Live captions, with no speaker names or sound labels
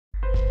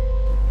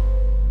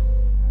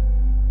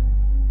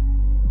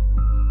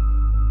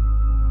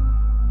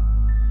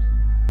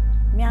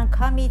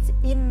Անգամից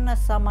 9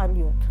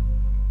 սամալյոտ։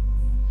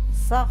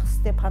 Սաղ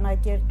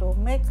Ստեփանակերտով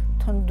մեկ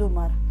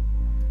թնդումար,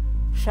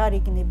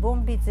 շարիգնի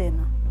բոմբի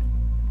ձենը։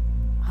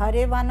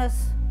 Հարևանս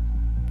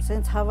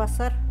սենց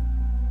հավասար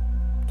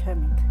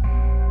չեմիտ։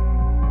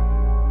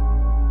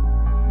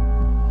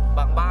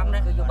 Bằng bám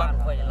đấy,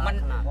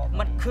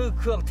มันคือ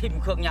เครื่องทิ่ม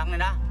เครื่องยังเล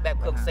ยนะแบบ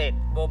เครื่องเศษ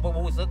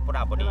บูซึกพ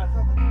อดี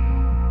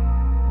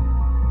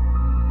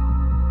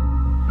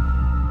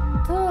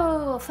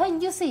تو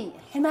فنجسي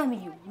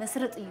حماميو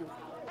مسرطيو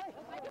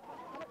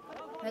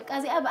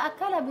بقى زي ابا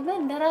اكل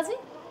بمن درازي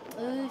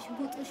ايش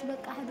بوطش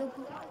بقى حدغو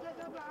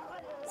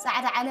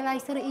سعد على باي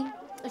ترئي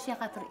ايش يا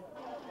خاطري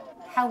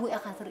حوي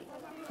اخاطري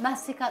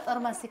ماسكا طر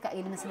ماسكا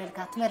اي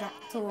مسللكا تمدا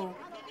تو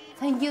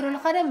فنجيرو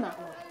الخدمه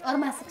طر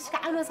ماسكش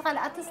كعمل سقال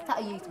اتستا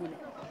ايتوله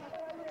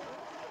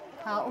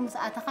ها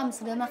ساعه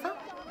 5 دمخه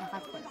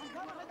اخاطكم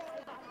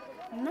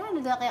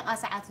نان دقيقه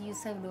ساعات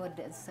يسب لود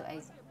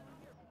السبايزي.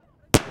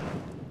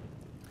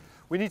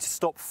 We need to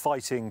stop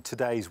fighting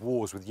today's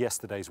wars with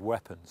yesterday's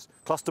weapons.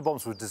 Cluster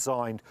bombs were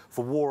designed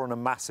for war on a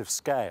massive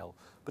scale,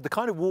 but the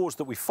kind of wars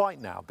that we fight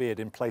now, be it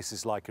in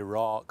places like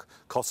Iraq,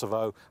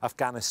 Kosovo,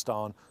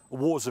 Afghanistan, are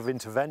wars of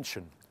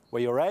intervention,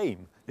 where your aim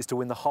is to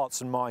win the hearts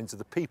and minds of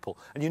the people.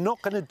 And you're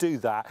not going to do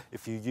that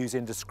if you use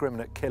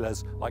indiscriminate killers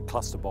like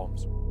cluster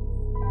bombs.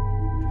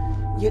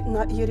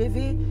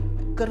 Երևի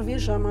կռվի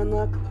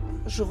ժամանակ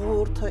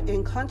ժողովուրդը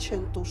այնքան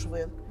չեն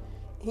տուժվել,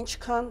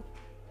 ինչքան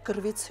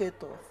կռվից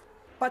հետո։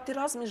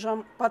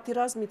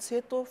 Պատերազմից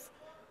հետո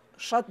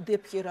շատ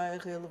դեպքեր ա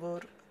եղել,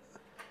 որ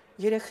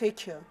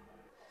երեխեքը,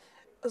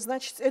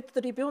 значит, этот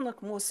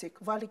ребенок Мосик,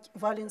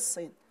 Валин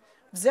сын,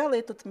 взял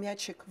этот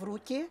мячик в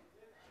руки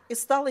и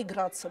стал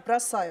играться,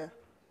 бросая,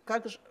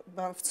 как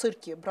в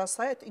цирке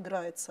бросает,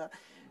 играется.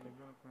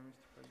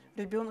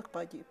 Ребенок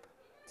погиб,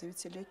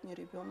 9-летний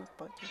ребенок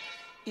погиб.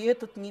 И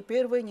этот не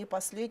первый, не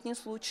последний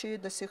случай.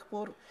 До сих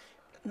пор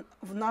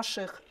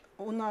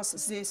у нас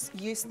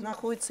здесь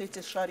находятся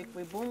эти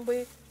шариковые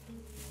бомбы.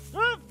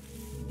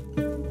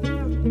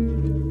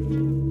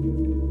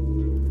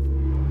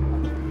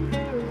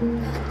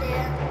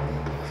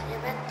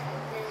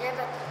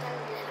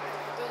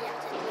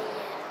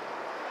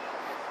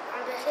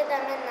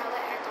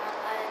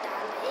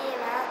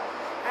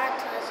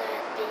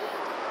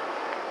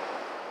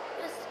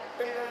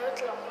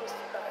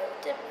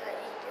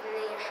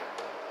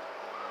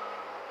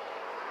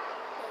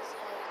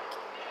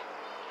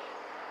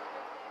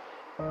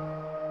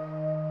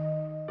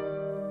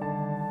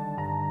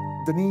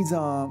 The needs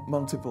are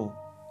multiple.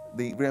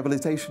 The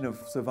rehabilitation of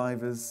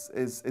survivors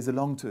is a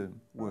long-term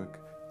work.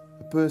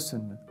 A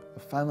person, a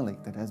family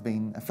that has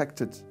been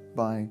affected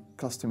by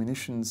cluster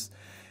munitions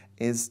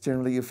is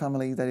generally a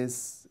family that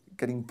is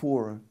getting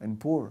poorer and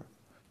poorer.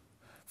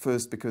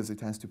 First, because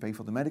it has to pay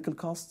for the medical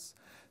costs.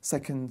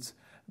 Second,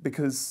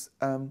 because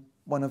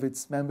one of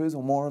its members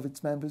or more of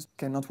its members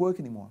cannot work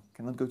anymore,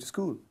 cannot go to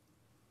school.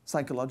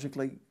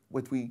 Psychologically,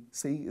 what we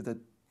see is that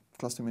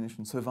cluster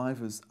munition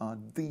survivors are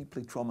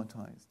deeply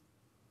traumatized.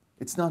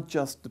 It's not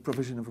just the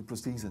provision of a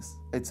prosthesis.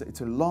 It's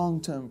a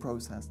long-term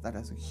process that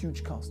has a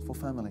huge cost for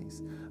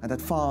families and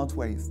that far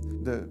outweighs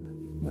the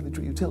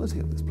military utility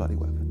of this bloody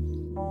weapon.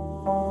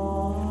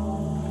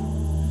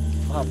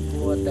 ครอบค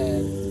รัวแต่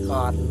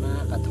ก่อนมา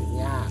ก็ทุกข์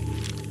ยาก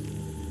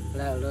แ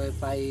ล้วเลย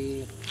ไป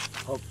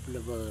พบร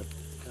ะเบิด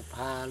พ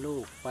าลู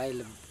กไป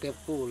เก็บ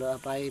กู้แล้ว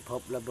ไปพ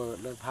บระเบิด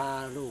เลยพา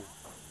ลูก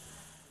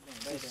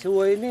ช่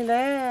วยนี่แหล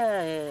ะ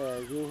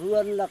อยู่เฮือ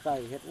นแล้วก็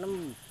เฮ็ดน้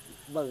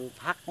ำเบิ่ง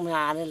พักง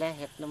านนี่แหละ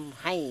เฮ็ดน้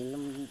ำให้น้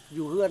ำอ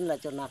ยู่เฮือนแล้ว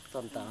จนหนักต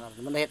อนตา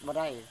มันเฮ็ดบ่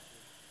ได้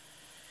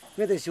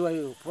มีแต่ช่วย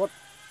พด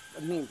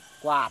นี่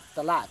กวาดต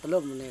ะละตะล่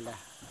มนี่แหละ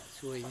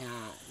ช่วยงา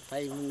นไป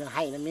ใ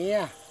ห้น้ำเมีย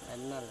อัน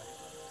นั้นแหละ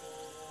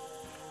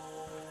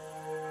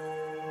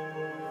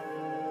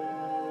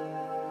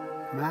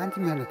ما عندي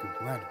مهنة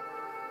والو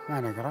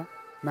ما نقرأ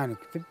ما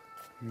نكتب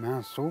ما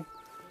نصوب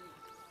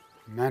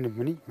ما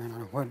نبني ما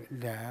نعرف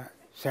إلا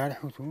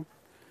سارح وتو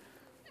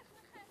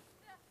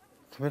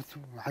كبرت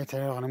وعيت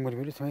على الغنم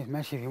والبلد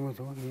ماشي في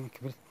موتو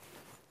كبرت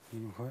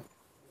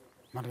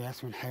مرة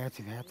يحس من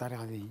حياتي بهذه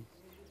الطريقة ذي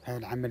هذا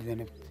العمل ذا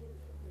نبت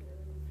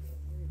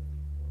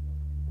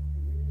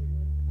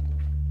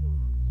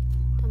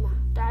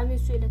تمام دعمي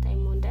سؤالة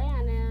أيمون ده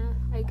يعني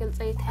أي قل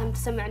زي تهم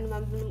تسمع إنه ما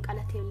بنم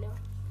قالتي ولا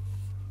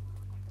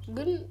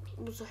قل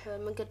بزح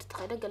من قد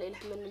تخيل قال إلى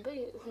حمل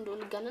بي هندو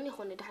الجنان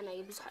يخوني دحنا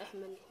يبزح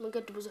يحمل من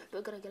قد بزح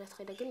بقرا قال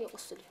تخيل قل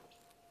يقص لي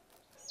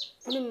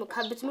من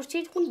مكحبة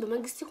مرتي تكون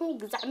بمجلس يكون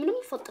جزع منهم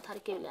يفضل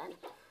تاريخي ولا أنا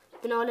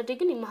بنا ولا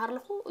دقني مهار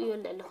له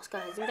يولع له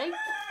سكازي زين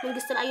من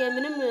قصة الأيام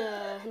منهم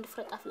هند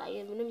فرط أفل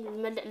الأيام منهم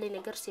الملء اللي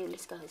نجرسي ولا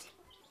سكازي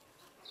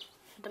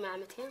هذا ما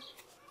عملتها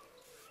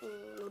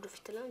ودو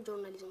في تلان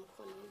جورناليزم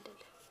خوني يدل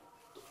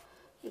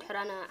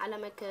الحرانة على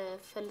ما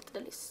كفلت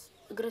دليس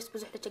جرس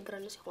بزح لتجرا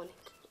الناس يخونك.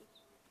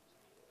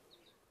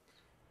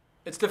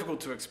 It's difficult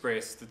to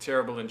express the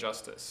terrible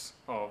injustice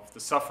of the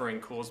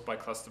suffering caused by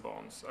cluster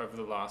bombs over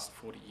the last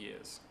 40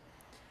 years.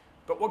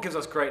 But what gives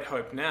us great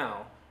hope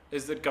now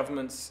is that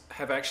governments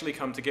have actually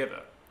come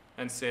together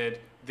and said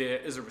there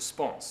is a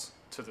response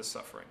to this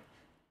suffering.